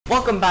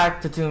Welcome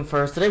back to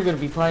Toonfirst. Today we're going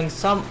to be playing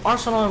some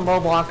Arsenal in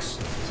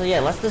Roblox. So yeah,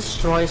 let's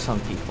destroy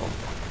some people.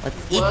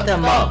 Let's eat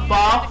them up.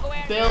 Buff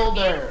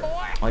builder.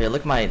 Oh yeah,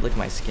 look my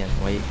skin.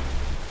 Wait.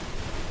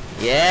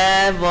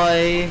 Yeah,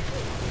 boy.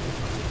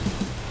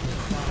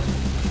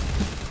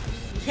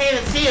 You can't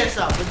even see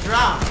yourself. The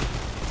drum.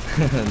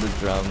 The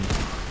drum.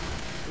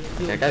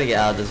 Okay, I gotta get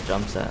out of this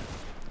drum set.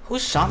 Who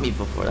shot me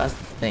before? That's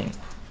the thing.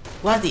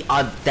 Who has the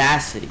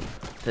audacity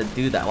to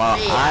do that? While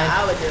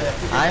I would do it.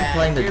 I'm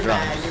playing the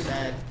drums. You're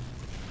bad.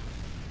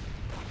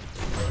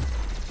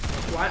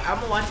 I'm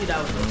gonna watch you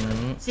down.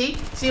 See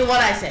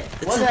what I said.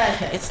 What did I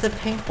say? It's the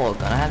paintball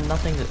gun. I had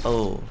nothing to.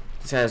 Oh,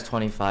 this guy has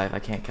 25. I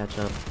can't catch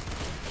up.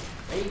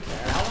 Are you kidding?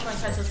 I want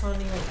to catch this one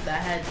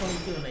that had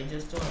 22 and they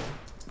just joined.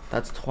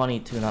 That's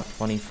 22, not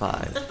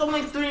 25. That's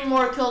only 3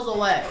 more kills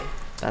away.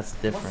 That's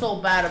different. What's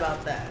so bad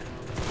about that?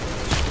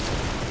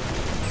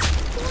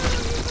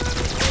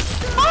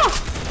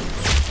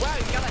 Wow,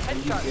 you got a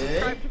headshot.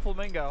 Subscribe to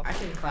Flamingo. I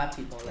can clap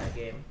people in that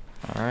game.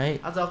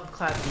 Alright. I'll also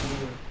clap to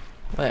you.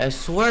 Wait, I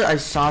swear I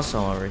saw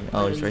someone over here.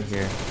 Oh, he's right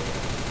here.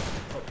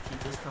 Oh,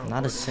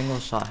 Not a single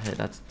shot hit.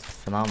 That's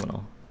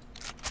phenomenal.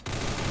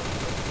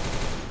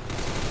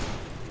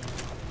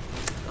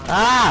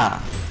 Ah!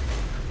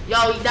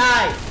 Yo, he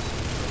died!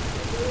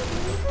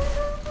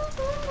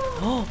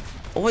 Oh,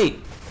 wait.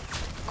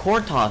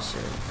 Core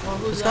tosser.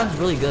 This gun's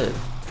really good.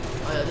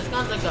 Oh yeah, this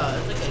gun's like a,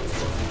 it's like an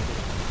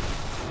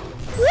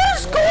explosive. What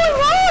is going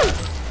on?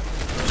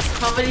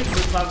 Somebody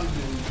would probably do.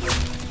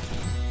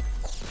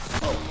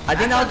 Oh, I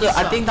think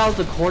that was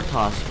the core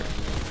tosser.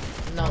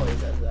 No, it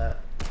does that.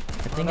 I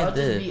think it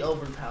did. Just be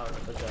overpowered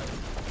with the gun.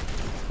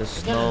 The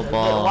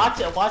snowball. Watch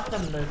them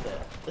nerf it.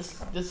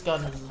 This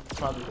gun is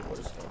probably the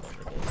worst gun in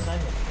the game.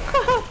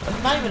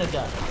 It's not even a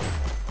gun.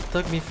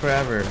 Took me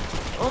forever.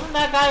 Wasn't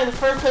that guy in the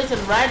first place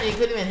in red and he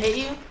couldn't even hit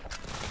you?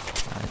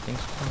 I think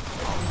so.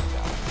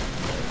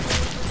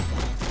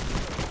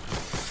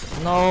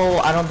 No,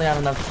 I don't think I have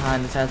enough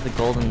time. This has the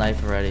golden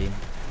knife already.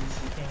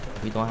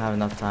 We don't have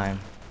enough time.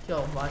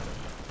 Yo, watch him.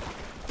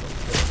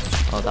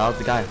 Oh, that was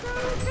the guy. I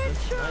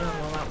don't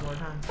want a lot more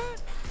time.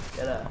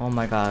 Get up. Oh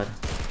my god.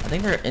 I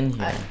think they're in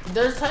here.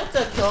 There's types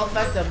of kill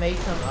effect that make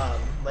them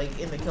like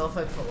in the kill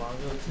effect for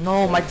longer.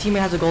 No, my teammate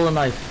has a golden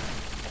knife.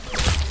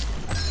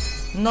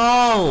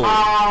 No.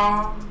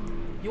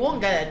 You won't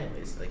get it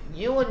anyways. Like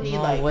you would need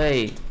like.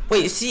 Wait,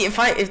 see,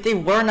 if they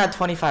weren't at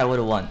 25, I would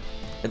have won.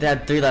 If they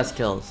had 3 less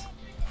kills,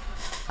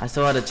 I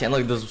still had a chance.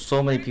 Look, there's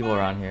so many people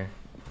around here.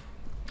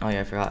 Oh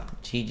yeah, I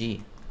forgot.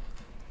 GG.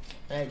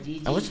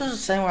 GG. I wish there was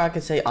a setting where I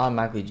could say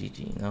automatically GG.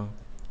 You know,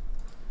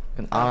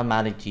 an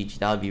automatic GG.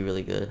 That would be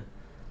really good.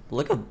 But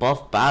look at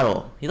Buff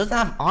Battle. He doesn't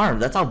have arms.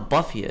 That's how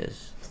buff he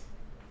is.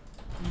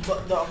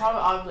 But the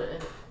probably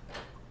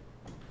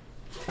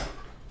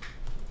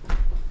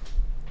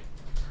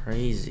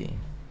Crazy.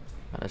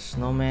 Got a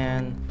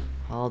snowman,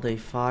 holiday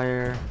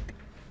fire.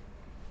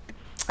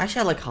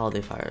 Actually, I like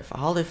holiday fire.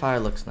 Holiday fire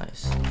looks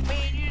nice.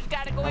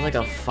 I like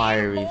a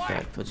fiery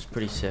effect, which is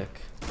pretty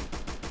sick.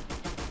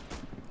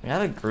 We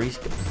have a grease.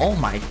 Oh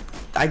my!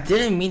 I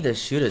didn't mean to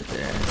shoot it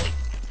there.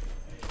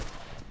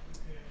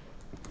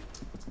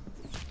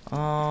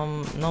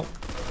 Nope.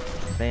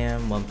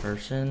 Bam, one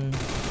person.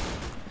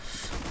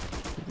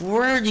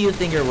 Where do you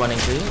think you're running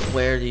to?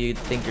 Where do you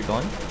think you're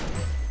going?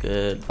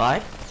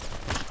 Goodbye.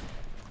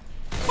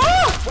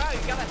 Wow,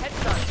 you got a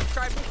headshot.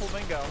 Subscribe to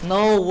Flamingo.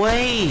 No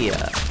way!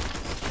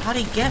 How'd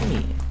he get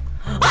me?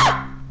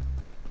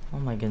 Oh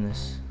my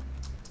goodness.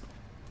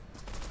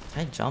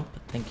 Can I jump?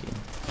 Thank you.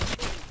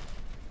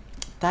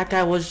 That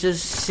guy was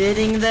just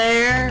sitting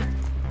there?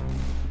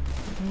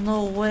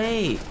 No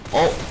way.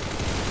 Oh!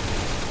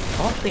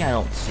 One thing I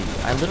don't see.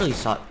 I literally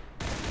saw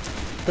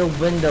the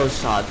window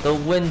shot. The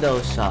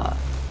window shot.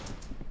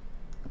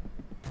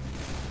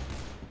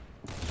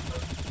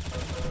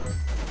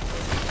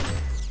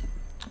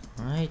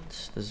 Alright,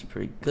 this is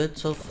pretty good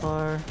so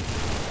far.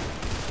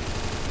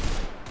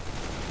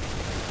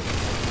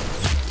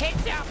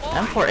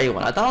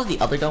 M4A1. I thought it was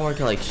the other gun where it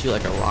could like shoot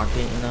like a rocket,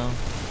 you know?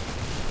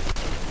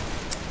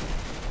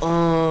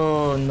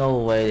 Oh, no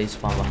way they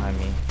spawn behind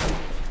me.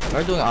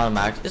 We're doing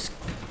automatic.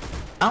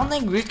 I don't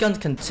think grease guns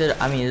consider.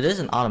 I mean, it is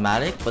an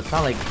automatic, but it's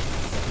not like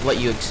what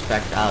you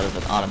expect out of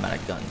an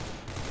automatic gun.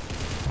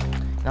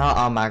 Not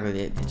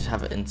automatically, they just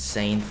have an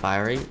insane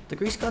fire rate. The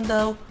grease gun,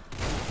 though,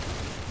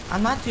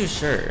 I'm not too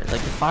sure.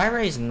 Like, the fire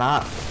rate is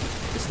not.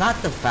 It's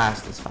not the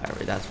fastest fire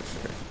rate, that's for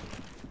sure.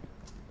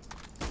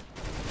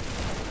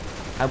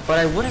 But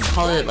I wouldn't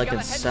call it like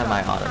a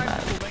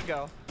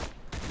semi-automatic.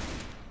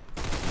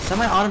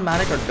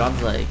 Semi-automatic are guns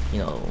like, you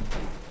know,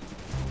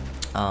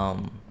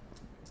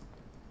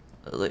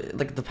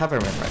 like the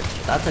peppermint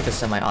rifle. That's like a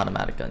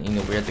semi-automatic gun. You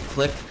know, where you have to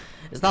click.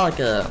 It's not like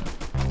a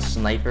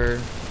sniper.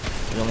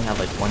 You only have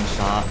like 1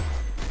 shot,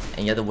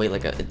 and you have to wait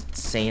like an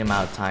insane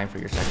amount of time for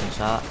your second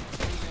shot.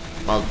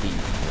 While the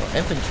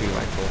infantry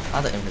rifle,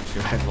 not the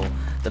infantry rifle,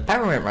 the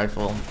peppermint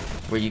rifle,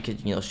 where you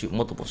could, you know, shoot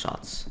multiple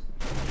shots.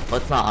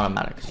 But it's not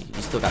automatic.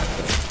 You still gotta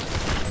click.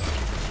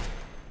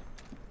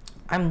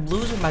 I'm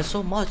losing by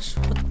so much.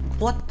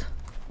 What?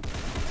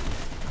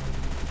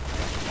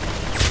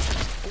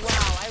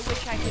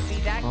 I could be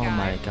that guy. Oh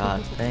my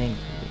god, thank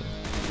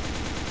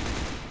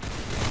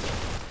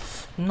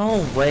you.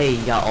 No way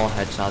you got all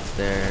headshots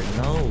there.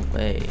 No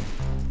way.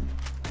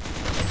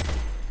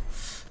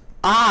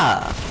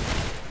 Ah!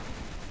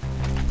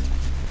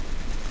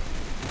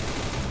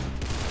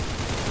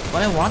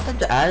 What I want them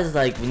to add is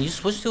like when you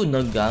switch to a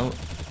new gun,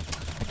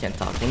 I can't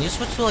talk. When you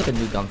switch to like a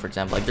new gun, for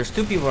example, like there's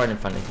two people right in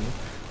front of you.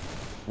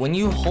 When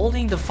you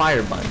holding the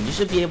fire button, you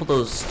should be able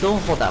to still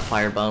hold that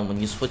fire button when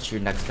you switch to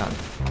your next gun.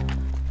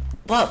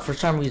 But for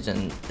some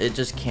reason, it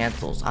just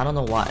cancels. I don't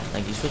know why.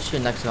 Like you switch to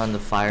your next gun, the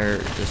fire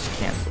just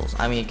cancels.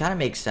 I mean, it kind of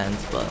makes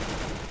sense, but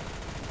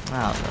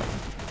I don't know.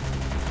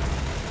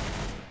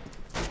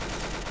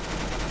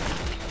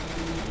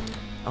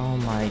 Oh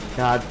my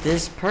god,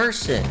 this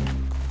person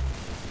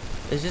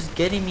is just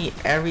getting me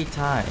every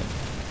time.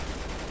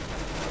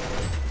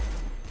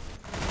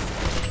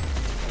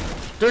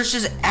 There's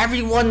just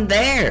everyone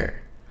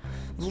there.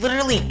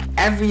 Literally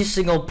every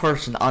single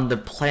person on the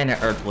planet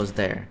Earth was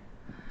there.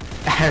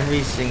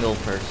 Every single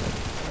person.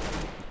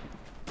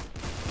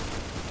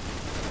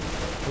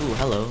 Ooh,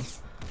 hello.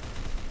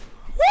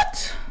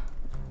 What?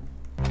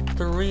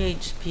 3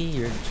 HP,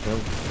 you're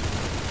joking.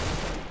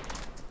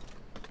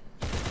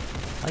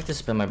 I like to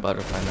spin my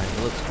butterfly knife,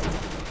 it looks cool.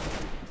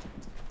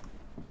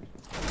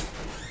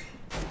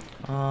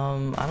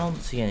 I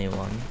don't see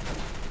anyone.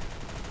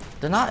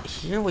 They're not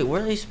here? Wait,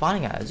 where are they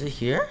spawning at? Is it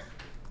here?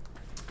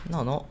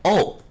 No.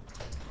 Oh!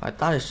 I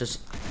thought it's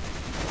just...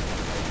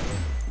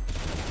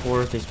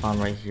 Or if they spawn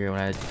right here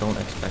when I don't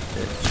expect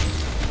it.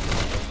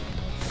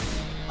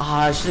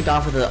 Ah, I should have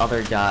gone for the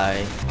other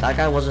guy. That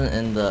guy wasn't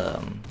in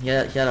the... He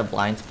had a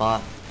blind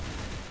spot.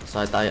 So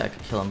I thought I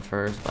could kill him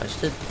first. But I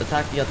should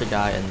attack the other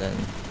guy and then...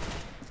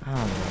 I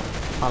don't know.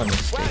 A lot of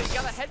mistakes. Wow, you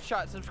got a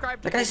headshot.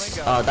 Subscribe to That guy's,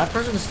 Flamingo. that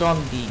person is still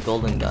on the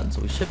golden gun,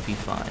 so we should be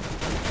fine.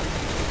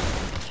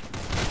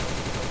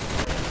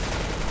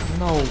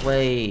 No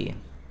way.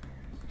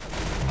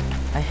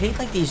 I hate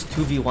like these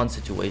 2v1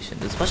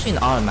 situations, especially in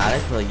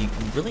automatic, where like, you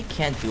really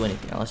can't do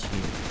anything unless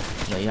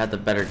you know, you have the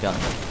better gun.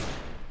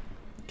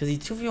 Because these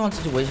 2v1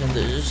 situations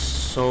are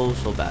just so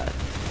bad.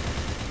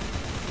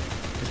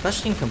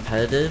 Especially in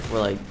competitive,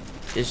 where like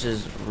it's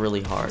just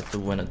really hard to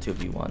win a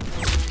 2v1.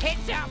 Hit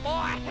that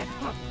boy!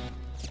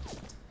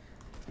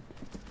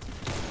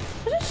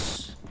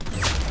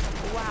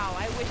 Wow,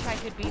 I wish I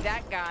could be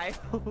that guy.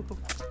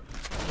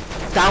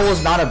 That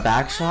was not a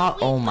back shot?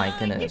 Oh my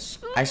goodness.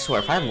 I swear,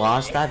 if I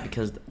lost that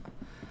because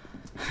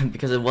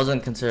it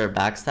wasn't considered a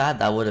backstab,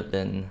 that would have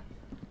been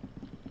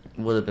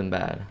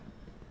bad.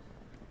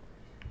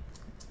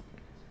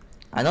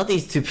 I know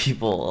these two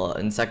people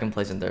in second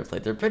place and third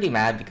place, they're pretty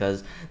mad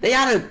because they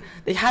had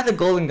the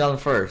golden gun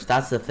first.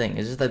 That's the thing.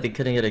 It's just that they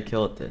couldn't get a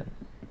kill with it.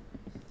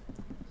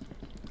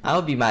 I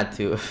would be mad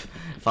too if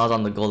I was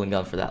on the golden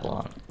gun for that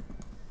long.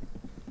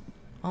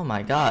 Oh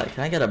my god,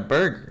 can I get a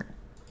burger?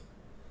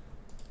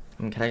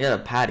 I mean, can I get a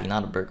patty,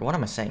 not a burger? What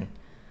am I saying?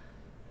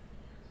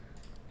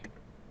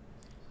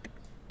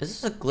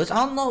 Is this a glitch?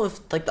 I don't know if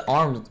like the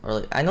arms are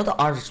like, I know the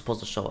arms are supposed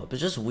to show up.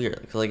 It's just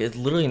weird. Cause, like it's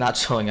literally not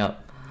showing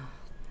up.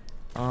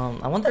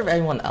 I wonder if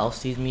anyone else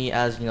sees me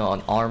as, you know,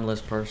 an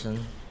armless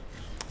person.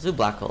 Let's do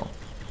black hole.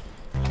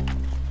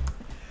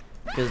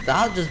 Because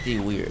that would just be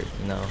weird,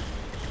 you know.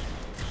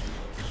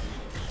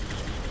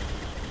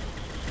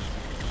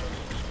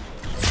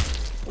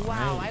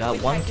 Wow, Alright, I got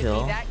wish one I could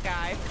kill. be that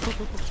guy.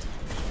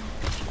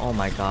 Oh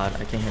my god,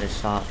 I can't hit a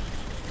shot.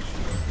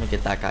 Let me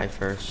get that guy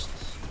first.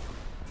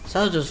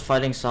 Instead of just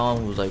fighting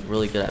someone who's like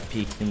really good at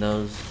peeking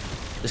those,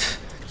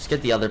 just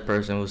get the other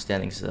person who's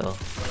standing still.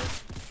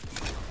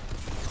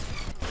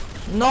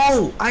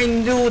 No! I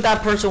knew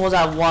that person was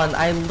at 1.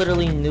 I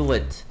literally knew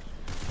it.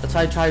 That's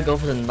why I tried to go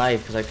for the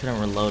knife because I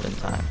couldn't reload in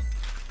time.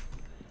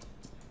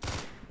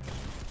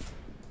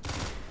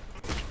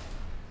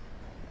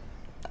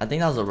 I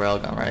think that was a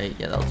railgun, right?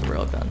 Yeah, that was a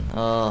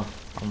railgun.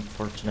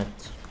 Unfortunate.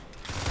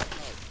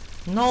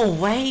 No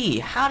way!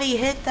 How'd he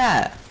hit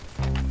that?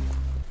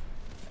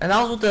 And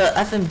that was with the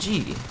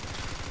FMG.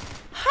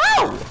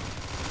 How?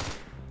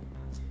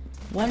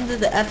 When did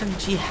the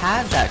FMG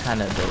have that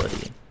kind of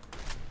ability?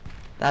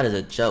 That is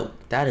a joke.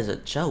 That is a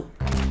joke.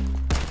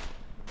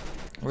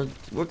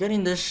 We're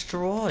getting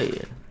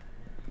destroyed.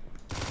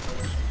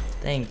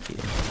 Thank you.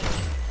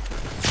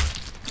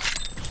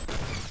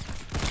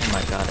 Oh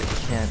my god, I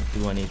can't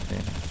do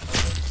anything.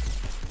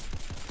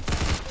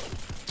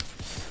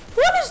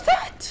 What is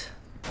that?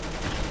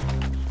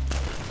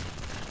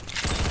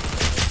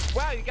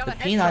 Wow, you got The a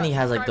headshot. P90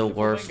 has like the Subscribe to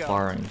worst Flamingo.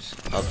 far range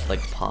of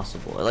like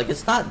possible. Like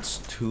it's not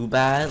too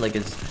bad. Like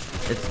it's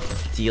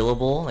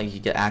dealable. Like you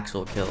get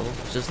actual kills.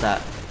 It's just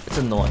that it's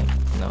annoying,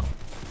 you know.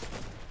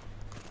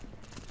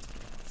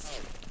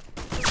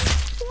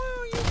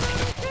 Wow, you got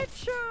a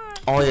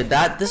headshot. Oh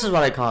yeah, this is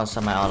what I call a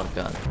semi-auto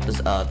gun. This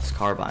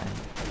carbine.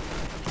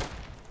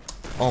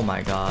 Oh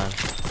my god.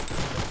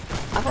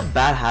 I have a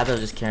bad habit of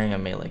just carrying a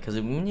melee, because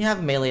when you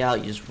have melee out,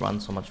 you just run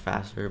so much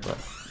faster, but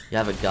you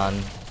have a gun.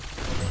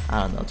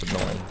 I don't know, it's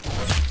annoying.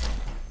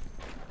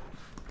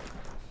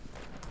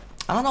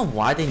 I don't know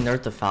why they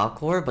nerfed the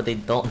Falcor, but they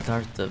don't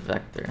nerf the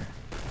Vector.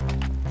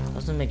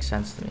 Doesn't make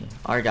sense to me.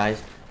 Alright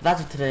guys,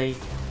 that's it today.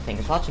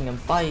 Thanks for watching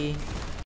and bye!